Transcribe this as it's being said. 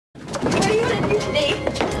calling you today,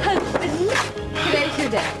 husband. Today's your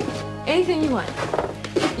day. Anything you want.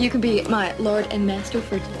 You can be my lord and master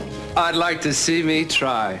for today. I'd like to see me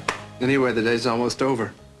try. Anyway, the day's almost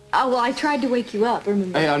over. Oh, well, I tried to wake you up,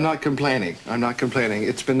 remember? Hey, I'm not complaining. I'm not complaining.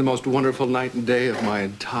 It's been the most wonderful night and day of my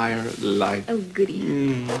entire life. Oh,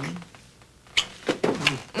 goody.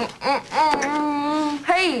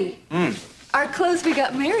 Hey, our clothes we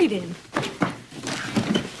got married in.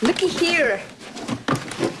 Looky here.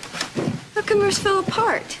 How come yours fell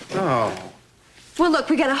apart? Oh. Well, look,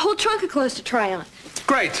 we got a whole trunk of clothes to try on.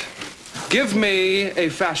 Great. Give me a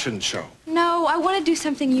fashion show. No, I want to do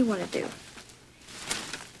something you want to do.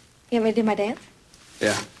 You want me to do my dance?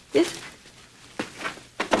 Yeah. Yes?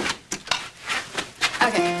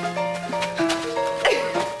 Okay.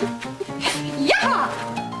 Yeah!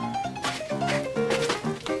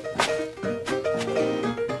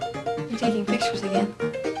 You're taking pictures again.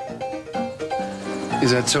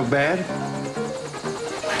 Is that so bad?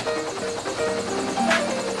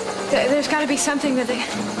 There's got to be something that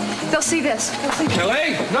they'll see this. They'll see this.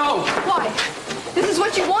 Kelly, no. Why? This is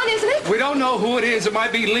what you want, isn't it? We don't know who it is. It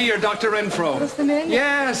might be Lee or Dr. Renfro. What's the man?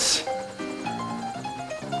 Yes.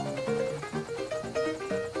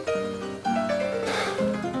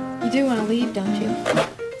 You do want to leave, don't you?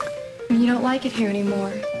 You don't like it here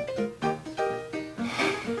anymore.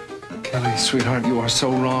 Kelly, sweetheart, you are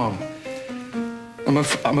so wrong.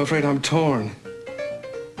 I'm afraid I'm torn.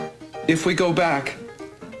 If we go back,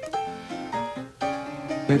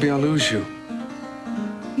 maybe I'll lose you.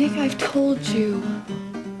 Nick, I've told you.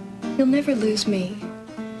 You'll never lose me.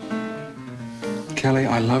 Kelly,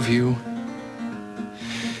 I love you.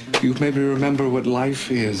 You've made me remember what life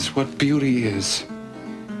is, what beauty is.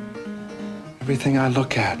 Everything I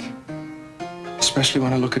look at, especially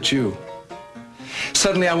when I look at you.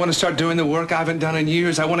 Suddenly, I want to start doing the work I haven't done in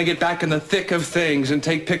years. I want to get back in the thick of things and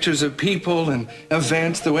take pictures of people and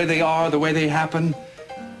events the way they are, the way they happen.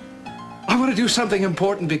 I want to do something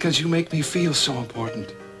important because you make me feel so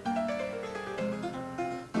important.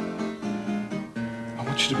 I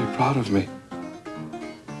want you to be proud of me.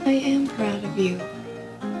 I am proud of you.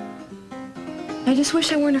 I just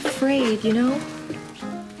wish I weren't afraid, you know?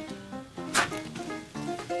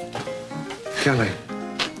 Kelly,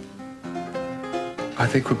 I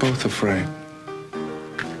think we're both afraid.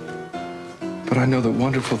 But I know that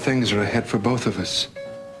wonderful things are ahead for both of us.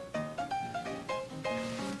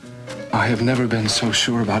 I have never been so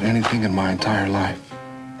sure about anything in my entire life.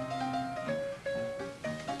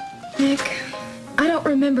 Nick, I don't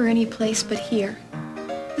remember any place but here.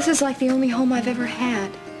 This is like the only home I've ever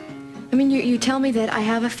had. I mean, you tell me that I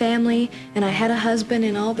have a family and I had a husband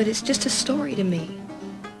and all, but it's just a story to me.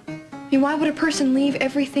 I mean, why would a person leave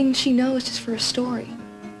everything she knows just for a story?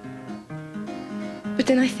 But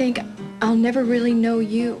then I think I'll never really know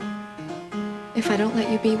you if I don't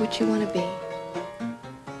let you be what you want to be.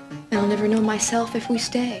 And I'll never know myself if we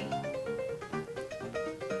stay.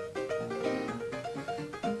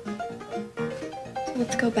 So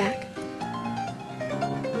let's go back.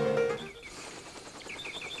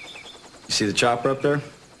 You see the chopper up there?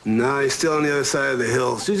 No, he's still on the other side of the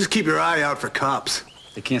hill. So just keep your eye out for cops.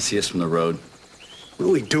 They can't see us from the road. What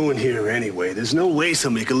are we doing here anyway? There's no way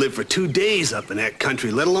somebody could live for 2 days up in that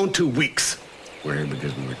country, let alone 2 weeks. We're here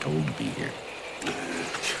because we were told to be here.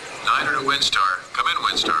 9er to Windstar. Come in,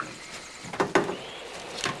 Windstar.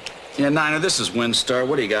 Yeah, Niner, this is Windstar.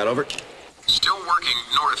 What do you got, over? Still working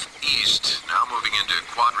northeast. Now moving into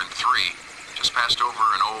Quadrant 3. Just passed over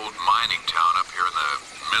an old mining town up here in the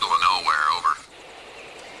middle of nowhere, over.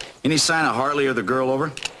 Any sign of Hartley or the girl, over?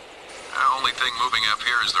 The only thing moving up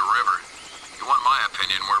here is the river. You want my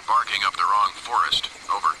opinion, we're barking up the wrong forest.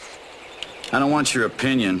 Over. I don't want your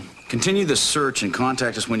opinion. Continue the search and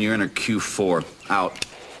contact us when you enter Q4. Out.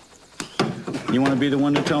 You want to be the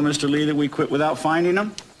one to tell Mr. Lee that we quit without finding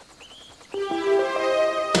him?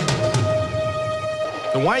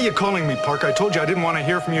 Then why are you calling me, Parker? I told you I didn't want to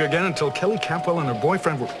hear from you again until Kelly Campbell and her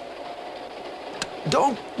boyfriend were...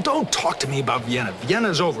 Don't talk to me about Vienna.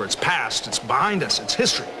 Vienna's over. It's past. It's behind us. It's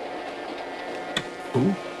history.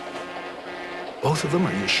 Who? Both of them?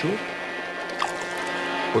 Are you sure?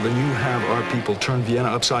 Well, then you have our people turn Vienna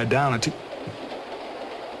upside down and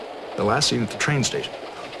the last scene at the train station.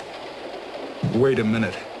 Wait a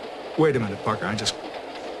minute. Wait a minute, Parker. I just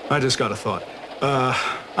got a thought.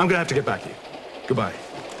 I'm gonna have to get back to you. Goodbye.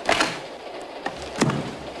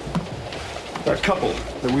 That couple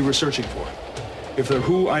that we were searching for. If they're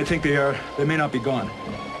who I think they are, they may not be gone.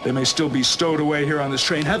 They may still be stowed away here on this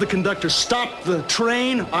train. Have the conductor stop the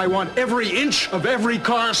train. I want every inch of every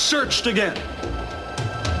car searched again.